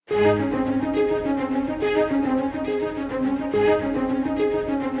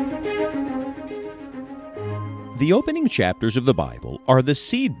The opening chapters of the Bible are the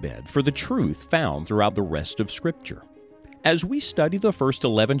seedbed for the truth found throughout the rest of Scripture. As we study the first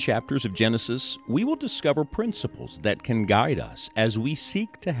 11 chapters of Genesis, we will discover principles that can guide us as we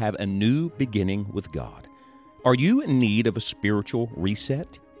seek to have a new beginning with God. Are you in need of a spiritual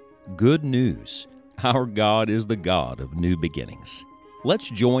reset? Good news. Our God is the God of new beginnings. Let's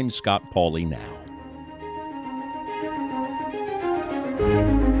join Scott Pauley now.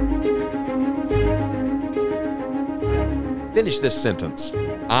 Finish this sentence.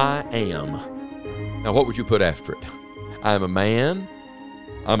 I am. Now, what would you put after it? I am a man.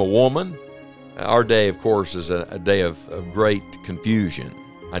 I'm a woman. Our day, of course, is a day of great confusion,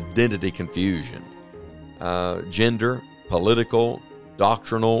 identity confusion, gender, political,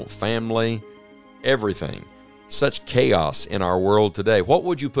 doctrinal, family, everything. Such chaos in our world today. What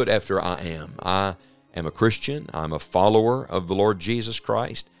would you put after I am? I am a Christian. I'm a follower of the Lord Jesus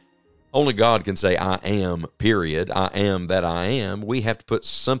Christ. Only God can say, I am, period. I am that I am. We have to put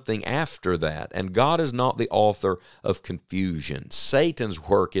something after that. And God is not the author of confusion. Satan's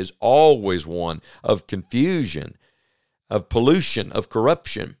work is always one of confusion, of pollution, of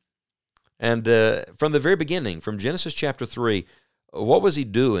corruption. And from the very beginning, from Genesis chapter 3, what was he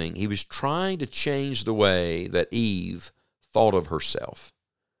doing? He was trying to change the way that Eve thought of herself,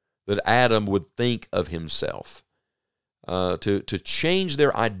 that Adam would think of himself. To change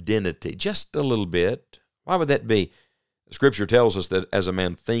their identity just a little bit. Why would that be? Scripture tells us that as a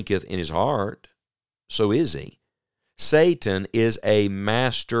man thinketh in his heart, so is he. Satan is a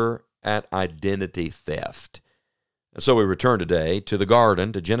master at identity theft. And so we return today to the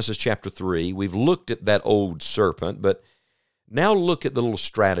garden, to Genesis chapter 3. We've looked at that old serpent, but now look at the little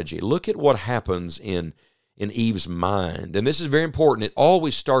strategy. Look at what happens in Eve's mind. And this is very important. It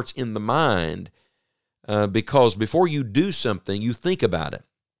always starts in the mind. Because before you do something, you think about it.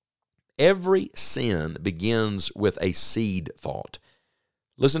 Every sin begins with a seed thought.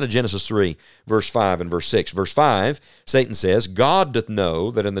 Listen to Genesis 3, verse 5 and verse 6. Verse 5, Satan says, God doth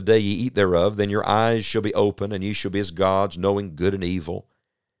know that in the day ye eat thereof, then your eyes shall be open, and ye shall be as gods, knowing good and evil.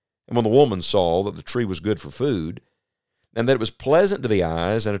 And when the woman saw that the tree was good for food, and that it was pleasant to the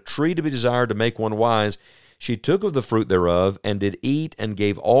eyes, and a tree to be desired to make one wise, she took of the fruit thereof, and did eat, and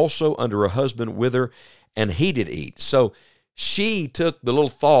gave also unto her husband with her, and he did eat. So she took the little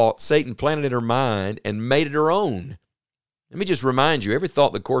thought Satan planted in her mind and made it her own. Let me just remind you, every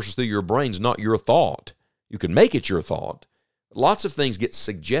thought that courses through your brain is not your thought. You can make it your thought. Lots of things get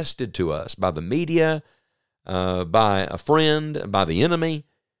suggested to us by the media, by a friend, by the enemy.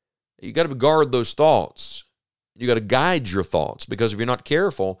 You got to guard those thoughts. You got to guide your thoughts, because if you're not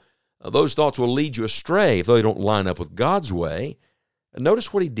careful, those thoughts will lead you astray if they don't line up with God's way. And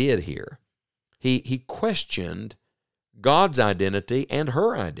notice what he did here. He questioned God's identity and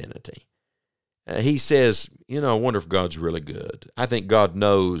her identity. He says, I wonder if God's really good. I think God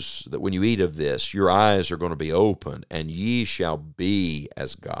knows that when you eat of this, your eyes are going to be opened, and ye shall be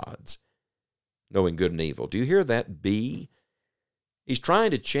as gods, knowing good and evil. Do you hear that? Be? He's trying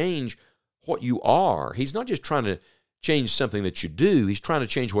to change what you are. He's not just trying to change something that you do. He's trying to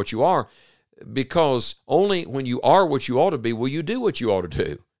change what you are, because only when you are what you ought to be will you do what you ought to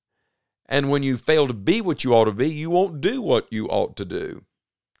do. And when you fail to be what you ought to be, you won't do what you ought to do.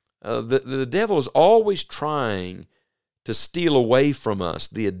 The devil is always trying to steal away from us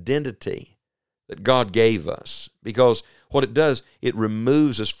the identity that God gave us, because what it does, it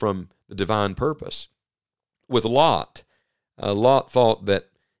removes us from the divine purpose. With Lot, Lot thought that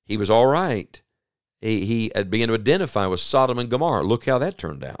he was all right. He had begun to identify with Sodom and Gomorrah. Look how that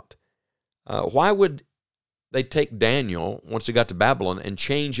turned out. Why would they take Daniel, once he got to Babylon, and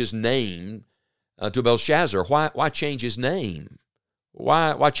change his name to Belshazzar? Why change his name?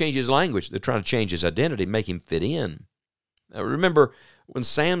 Why change his language? They're trying to change his identity, make him fit in. Remember when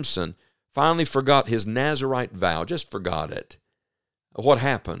Samson finally forgot his Nazirite vow, just forgot it. What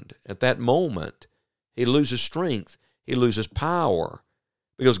happened? At that moment, he loses strength. He loses power.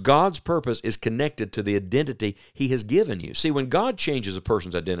 Because God's purpose is connected to the identity he has given you. See, when God changes a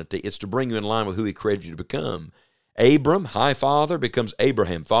person's identity, it's to bring you in line with who he created you to become. Abram, high father, becomes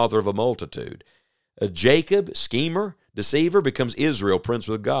Abraham, father of a multitude. Jacob, schemer, deceiver, becomes Israel, prince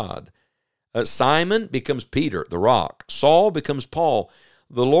with God. Simon becomes Peter, the rock. Saul becomes Paul.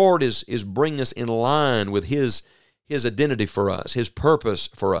 The Lord is bringing us in line with his identity for us, his purpose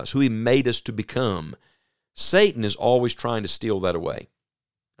for us, who he made us to become. Satan is always trying to steal that away.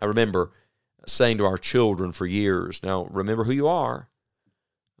 I remember saying to our children for years, now remember who you are.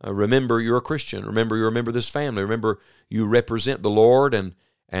 Remember you're a Christian. Remember you remember this family. Remember you represent the Lord and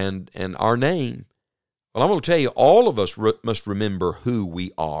our name. Well, I'm going to tell you, all of us must remember who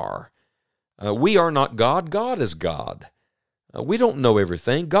we are. We are not God. God is God. We don't know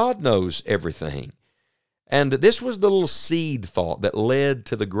everything. God knows everything. And this was the little seed thought that led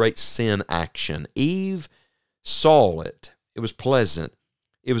to the great sin action. Eve saw it. It was pleasant.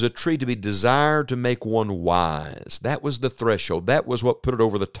 It was a tree to be desired to make one wise. That was the threshold. That was what put it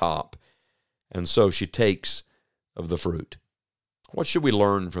over the top. And so she takes of the fruit. What should we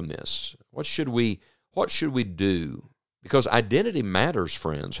learn from this? What should we do? Because identity matters,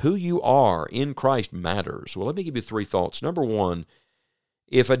 friends. Who you are in Christ matters. Well, let me give you 3 thoughts. Number 1,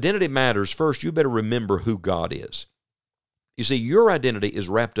 if identity matters, first, you better remember who God is. You see, your identity is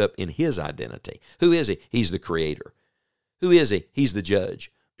wrapped up in His identity. Who is He? He's the Creator. Who is He? He's the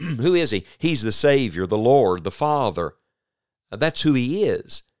Judge. Who is He? He's the Savior, the Lord, the Father. That's who He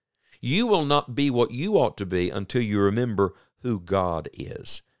is. You will not be what you ought to be until you remember who God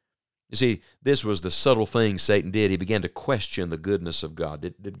is. You see, this was the subtle thing Satan did. He began to question the goodness of God.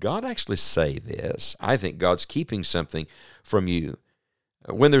 Did God actually say this? I think God's keeping something from you.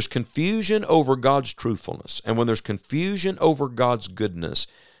 When there's confusion over God's truthfulness, and when there's confusion over God's goodness,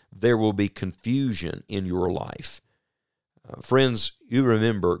 there will be confusion in your life. Friends, you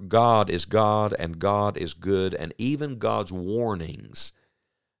remember God is God, and God is good, and even God's warnings,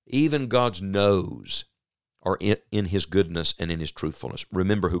 even God's no's, are in His goodness and in His truthfulness.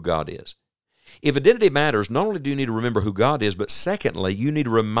 Remember who God is. If identity matters, not only do you need to remember who God is, but secondly, you need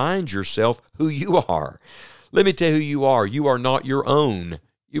to remind yourself who you are. Let me tell you who you are. You are not your own.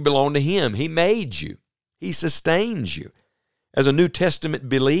 You belong to Him. He made you. He sustains you. As a New Testament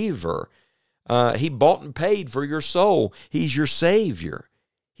believer, He bought and paid for your soul. He's your Savior.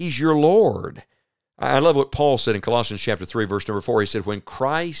 He's your Lord. I love what Paul said in Colossians chapter 3, verse number 4. He said, when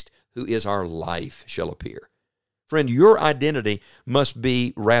Christ, who is our life, shall appear. Friend, your identity must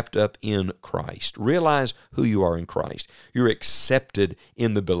be wrapped up in Christ. Realize who you are in Christ. You're accepted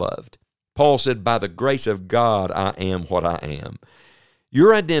in the beloved. Paul said, by the grace of God, I am what I am.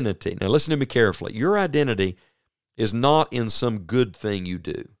 Your identity, now listen to me carefully, your identity is not in some good thing you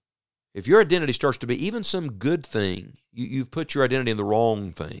do. If your identity starts to be even some good thing, you've put your identity in the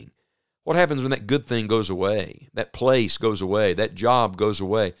wrong thing. What happens when that good thing goes away? That place goes away. That job goes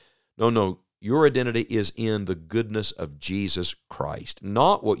away. No. Your identity is in the goodness of Jesus Christ.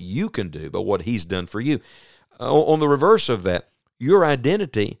 Not what you can do, but what He's done for you. On the reverse of that, your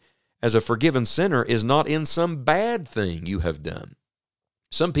identity as a forgiven sinner is not in some bad thing you have done.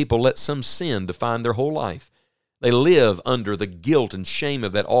 Some people let some sin define their whole life. They live under the guilt and shame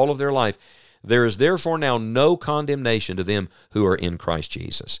of that all of their life. There is therefore now no condemnation to them who are in Christ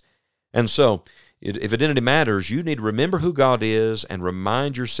Jesus. And so, if identity matters, you need to remember who God is and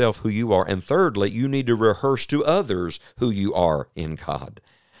remind yourself who you are. And thirdly, you need to rehearse to others who you are in God.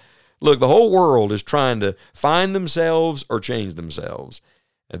 Look, the whole world is trying to find themselves or change themselves.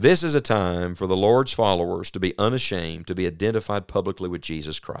 This is a time for the Lord's followers to be unashamed, to be identified publicly with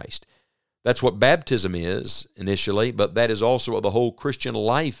Jesus Christ. That's what baptism is initially, but that is also what the whole Christian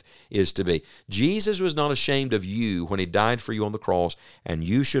life is to be. Jesus was not ashamed of you when He died for you on the cross, and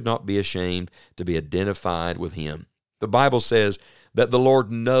you should not be ashamed to be identified with Him. The Bible says that the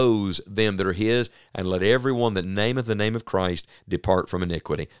Lord knows them that are His, and let everyone that nameth the name of Christ depart from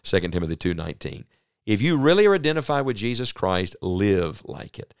iniquity. 2 Timothy 2:19. If you really are identified with Jesus Christ, live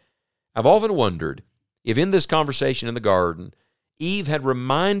like it. I've often wondered if in this conversation in the garden, Eve had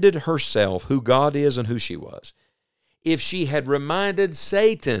reminded herself who God is and who she was. If she had reminded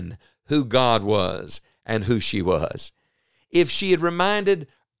Satan who God was and who she was. If she had reminded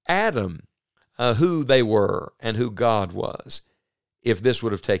Adam who they were and who God was. If this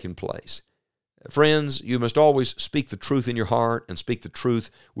would have taken place. Friends, you must always speak the truth in your heart and speak the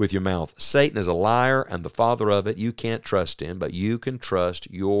truth with your mouth. Satan is a liar and the father of it. You can't trust him, but you can trust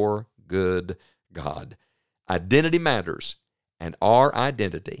your good God. Identity matters. And our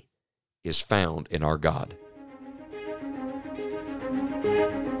identity is found in our God.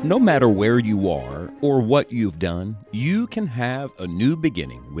 No matter where you are or what you've done, you can have a new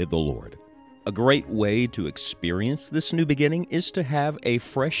beginning with the Lord. A great way to experience this new beginning is to have a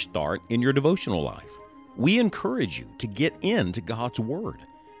fresh start in your devotional life. We encourage you to get into God's Word.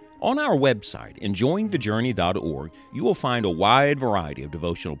 On our website, enjoyingthejourney.org, you will find a wide variety of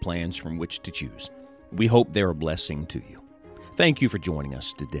devotional plans from which to choose. We hope they're a blessing to you. Thank you for joining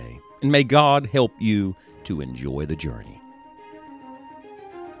us today, and may God help you to enjoy the journey.